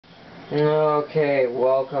Okay,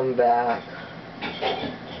 welcome back.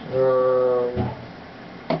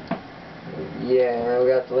 Yeah, we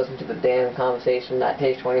got to listen to the damn conversation. That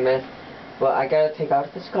takes 20 minutes. But I gotta take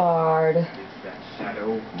out this card. Did that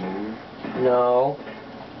shadow move? No.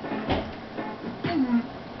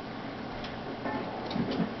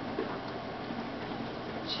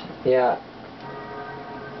 Yeah.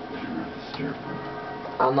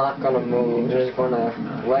 I'm not gonna move. I'm just gonna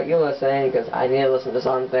let you listen because I need to listen to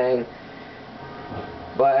something.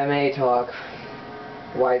 But I may talk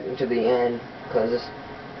right into the end because it's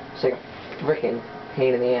like a freaking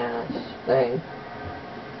pain in the ass thing.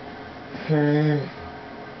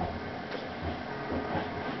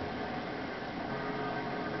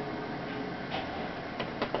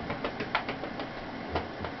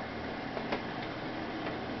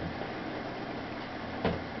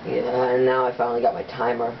 Yeah, and now I finally got my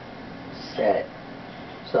timer set.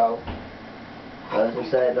 So,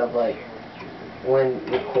 instead of like when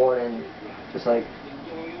recording, just like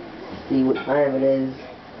see what time it is.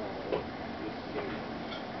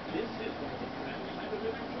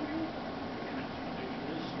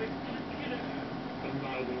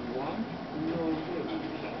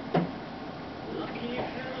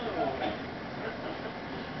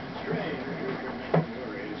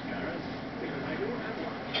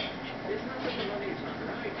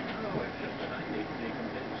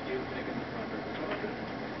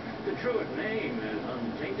 The truant name is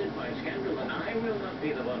untainted by scandal, and I will not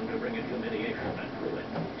be the one to bring it humiliation and ruin.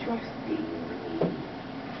 Trust me.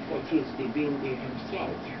 It is the builder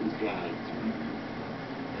himself who guides me.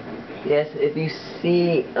 Yes, if you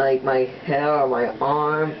see like my hair or my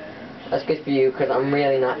arm, that's good for you because I'm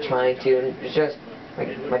really not trying to. And it's just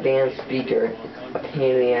like my damn speaker. It's a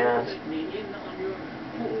pain in the ass.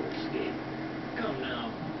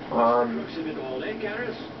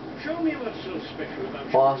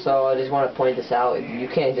 Also, I just want to point this out. You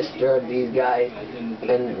can't disturb these guys,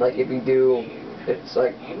 and like if you do, it's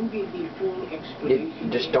like you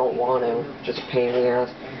just don't want to. Just a pain in the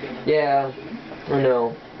ass. Yeah, I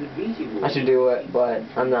know. I should do it, but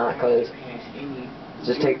I'm not because it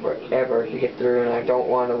just takes forever to get through, and I don't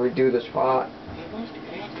want to redo this part.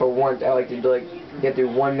 For once, I like to get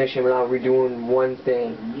through one mission without redoing one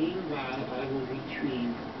thing. Meanwhile, I will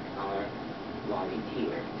retrieve our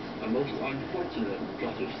volunteer, a most unfortunate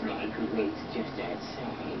gutter snag who waits just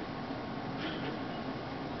outside.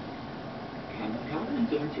 Come,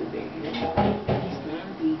 gentlemen. This man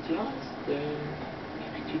be just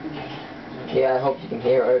next to the man. Yeah, I hope you can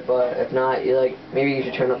hear it, but if not, maybe you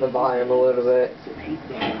should turn up the volume a little bit.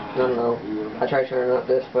 I don't know. I try turning up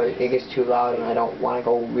this, but it gets too loud, and I don't want to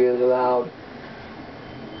go really loud.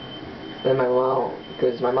 Then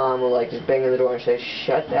because my mom will just bang on the door and say,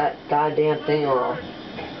 "Shut that goddamn thing off."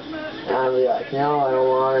 And I'll be like, "No, I don't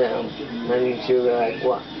want it." And then she'll be like,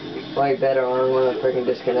 "What? Way better, I'm gonna freaking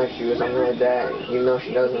disconnect you," or something like that. Even though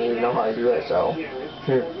she doesn't even know how to do it, so.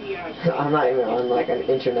 I'm not even on an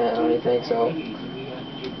internet or anything, so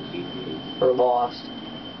we're lost,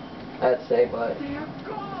 I'd say, but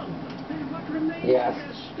yeah,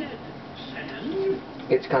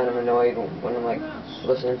 it's kind of annoying when I'm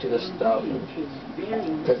listening to this stuff,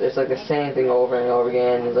 because it's the same thing over and over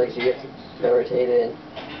again. It's she gets irritated.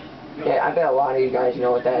 Yeah, I bet a lot of you guys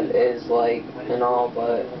know what that is and all,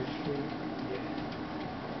 but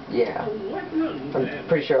yeah, I'm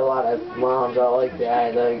pretty sure a lot of moms are like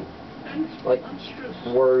that,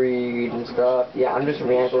 worried and stuff. Yeah, I'm just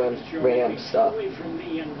rambling random stuff. Away from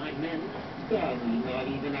me and my men. Not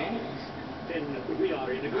even asked. Then we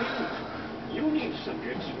are in agreement. You need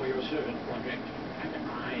subjects for your servant project, and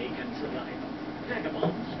I can survive.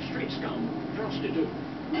 Vagabonds, street scum, prostitute,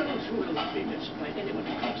 those who will not be missed by anyone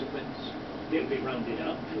of consequence. They'll be rounded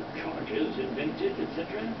up, charges invented,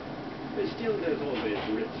 etc. But still, there's always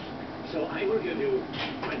risk. So I will give you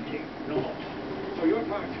 20, no more. For your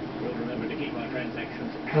part, we'll remember to keep our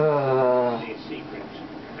transactions a secret.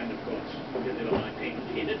 And of course, deliver my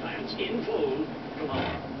payment in advance, in full,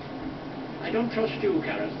 tomorrow. I don't trust you,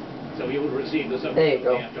 Karas, so you'll receive the sum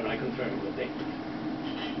after I confirm the thing.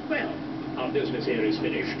 Well, our business here is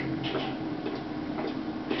finished.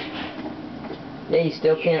 Yeah, you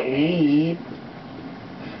still can't leave.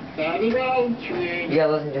 Very well, Twin. You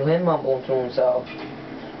gotta listen to him mumble to himself.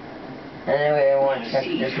 Anyway, I want to check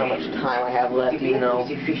just how much time I have left, even though...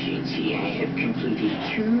 efficiency, I have completed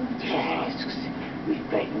 2 tasks with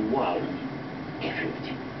but 1 effort.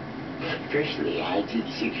 Firstly, I did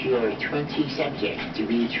secure 20 subjects to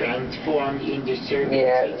be transformed into servants.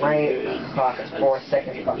 Yeah, my clock is 4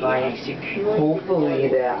 seconds behind. Hopefully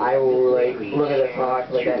that I will look at the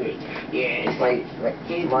clock at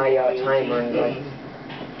my timer and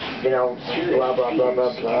you know, blah blah blah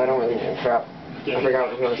blah blah. I don't really give a crap. I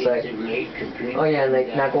forgot what I was gonna say. Oh yeah, and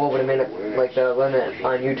like not go over the minute, like the limit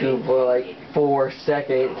on YouTube for like 4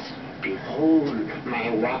 seconds. Behold my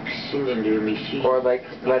wax cylinder machine. Or like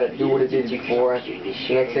let it do what it did before. And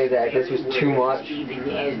I'd say that this was too much.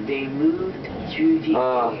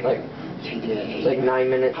 Like 9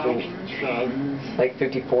 minutes and like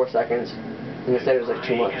 54 seconds. And instead it was like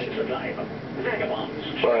too much.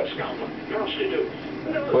 But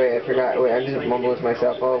wait, I forgot. Wait, I just mumbled to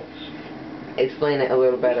myself. Oh, explain it a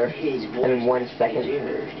little better in 1 second.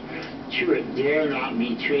 Sure, dare not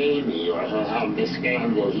betray me, or he'll have the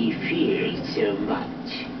scandal he fears so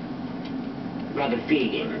much. Brother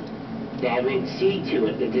Fegan, thou would see to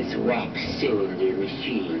it that this wax cylinder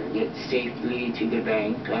machine gets safely to the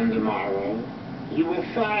bank on the morrow. You will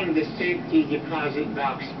find the safety deposit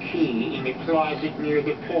box key in a closet near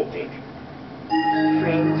the pulpit.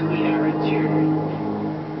 Friends, we are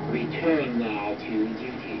adjourned. Return now to your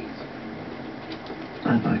duties.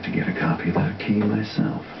 I'd like to get a copy of that key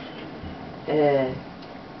myself.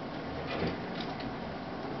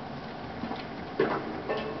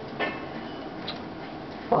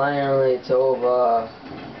 Finally, it's over.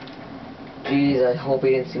 Jeez, I hope he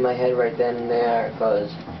didn't see my head right then and there,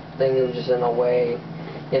 because thing was just in the way.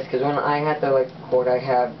 Yes, because when I had to like record, I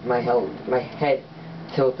have my head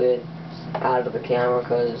tilted out of the camera,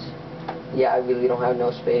 because yeah, I really don't have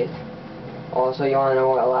no space. Also, you want to know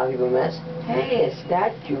what a lot of people miss? Hey, a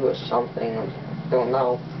statue or something. I don't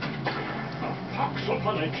know. Pox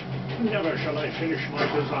upon it! Never shall I finish my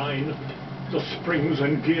design. The springs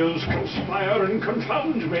and gears conspire and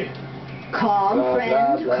confound me. Calm, Blah,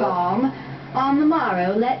 friend, blah, blah. calm. On the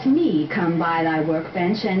morrow, let me come by thy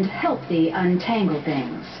workbench and help thee untangle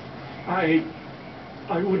things. I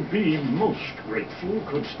would be most grateful,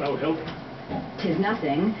 couldst thou help? 'Tis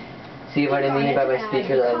nothing. See what I mean by my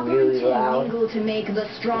speakers are really loud? Mingle to make the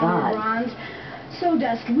strong God. bronze. So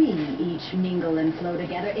dost we each mingle and flow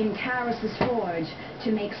together in Caris's forge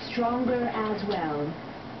to make stronger as well.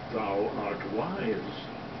 Thou art wise.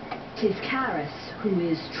 'Tis Caris who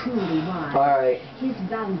is truly wise. Alright. His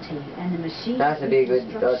bounty and the machine That's a big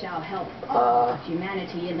good, shall help all of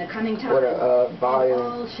humanity in the coming time. What a And volume.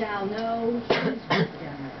 all shall know his wisdom.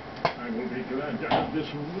 I will be glad to have this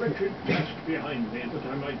wretched task behind me, that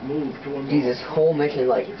I might move to a Jesus, whole mission,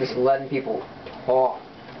 like, just letting people talk,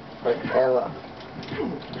 like, ever.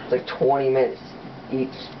 It's like 20 minutes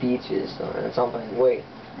each speeches or something. Wait.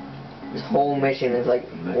 This whole mission is like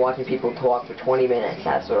watching people talk for 20 minutes.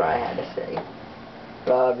 That's what I had to say.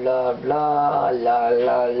 Blah, blah, blah, la,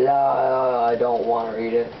 la, la. I don't want to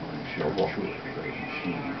read it. No more.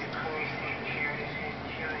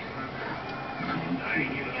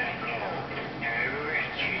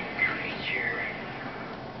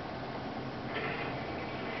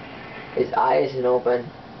 His eye isn't open.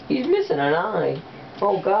 He's missing an eye.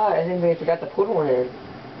 Oh god, I think they forgot to put one in.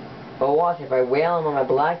 But watch, if I wail him on my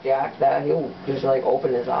blackjack, that he'll just like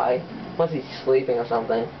open his eye. Unless he's sleeping or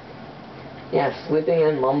something. Yeah, sleeping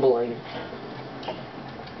and mumbling.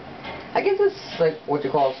 I guess it's like what you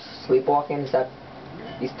call sleepwalking, except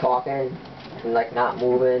he's talking and like not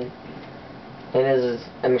moving. And this is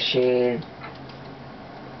a machine.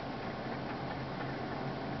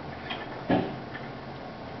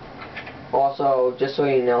 Also, just so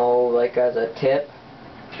you know, like as a tip,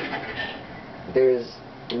 there's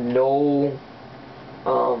no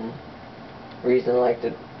reason like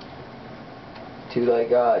to like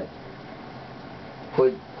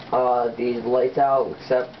put these lights out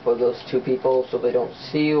except for those two people so they don't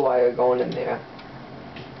see you while you're going in there.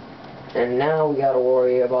 And now we gotta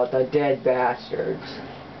worry about the dead bastards.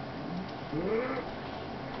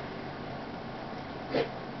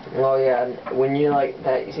 Oh yeah, when you like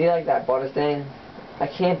that, you see like that butter thing? I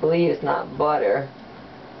can't believe it's not butter.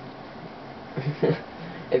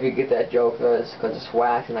 If you get that joke, because it's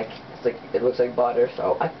wax and like it's like it looks like butter,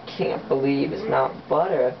 so I can't believe it's not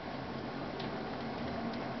butter.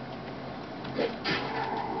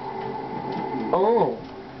 Oh.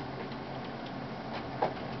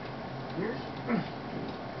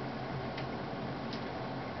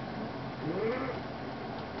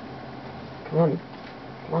 Come on.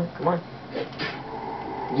 Come on, come on.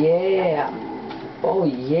 Yeah. Oh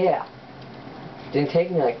yeah. Didn't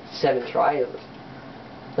take me like 7 tries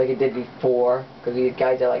like it did before, because these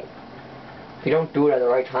guys are like, if you don't do it at the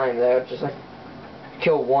right time, they're just like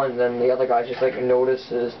kill one, then the other guy just like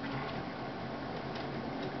notices.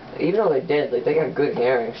 Even though they're dead, like they got good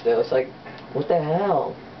hearing still. It's like, what the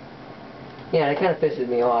hell? Yeah, that kind of pisses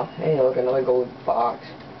me off. Hey, look, another gold box.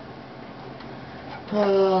 La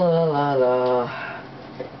la la la.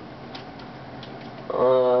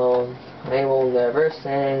 Oh ever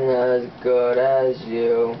sing as good as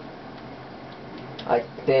you. I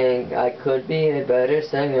think I could be a better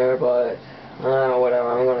singer, but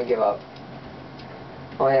whatever, I'm gonna give up.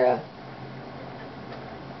 Oh yeah.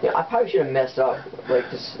 Yeah, I probably should have messed up, like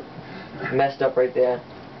just messed up right there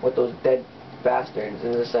with those dead bastards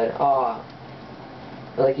and just said, ah,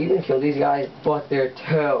 like you can kill these guys, but they're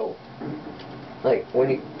two. Like when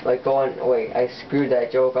you like go on, wait, I screwed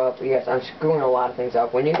that joke up. Yes, I'm screwing a lot of things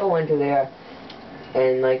up. When you go into there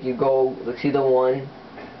and like you go, like, see the one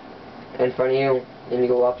in front of you, and you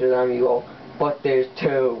go up to them, you go, but there's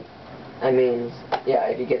two. I mean, yeah,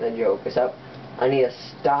 if you get the joke. Except I need to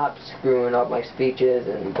stop screwing up my speeches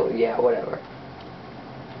and yeah, whatever.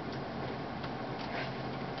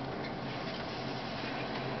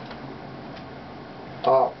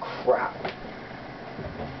 Oh crap.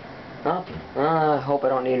 Well, I hope I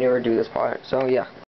don't need to redo this part. So yeah.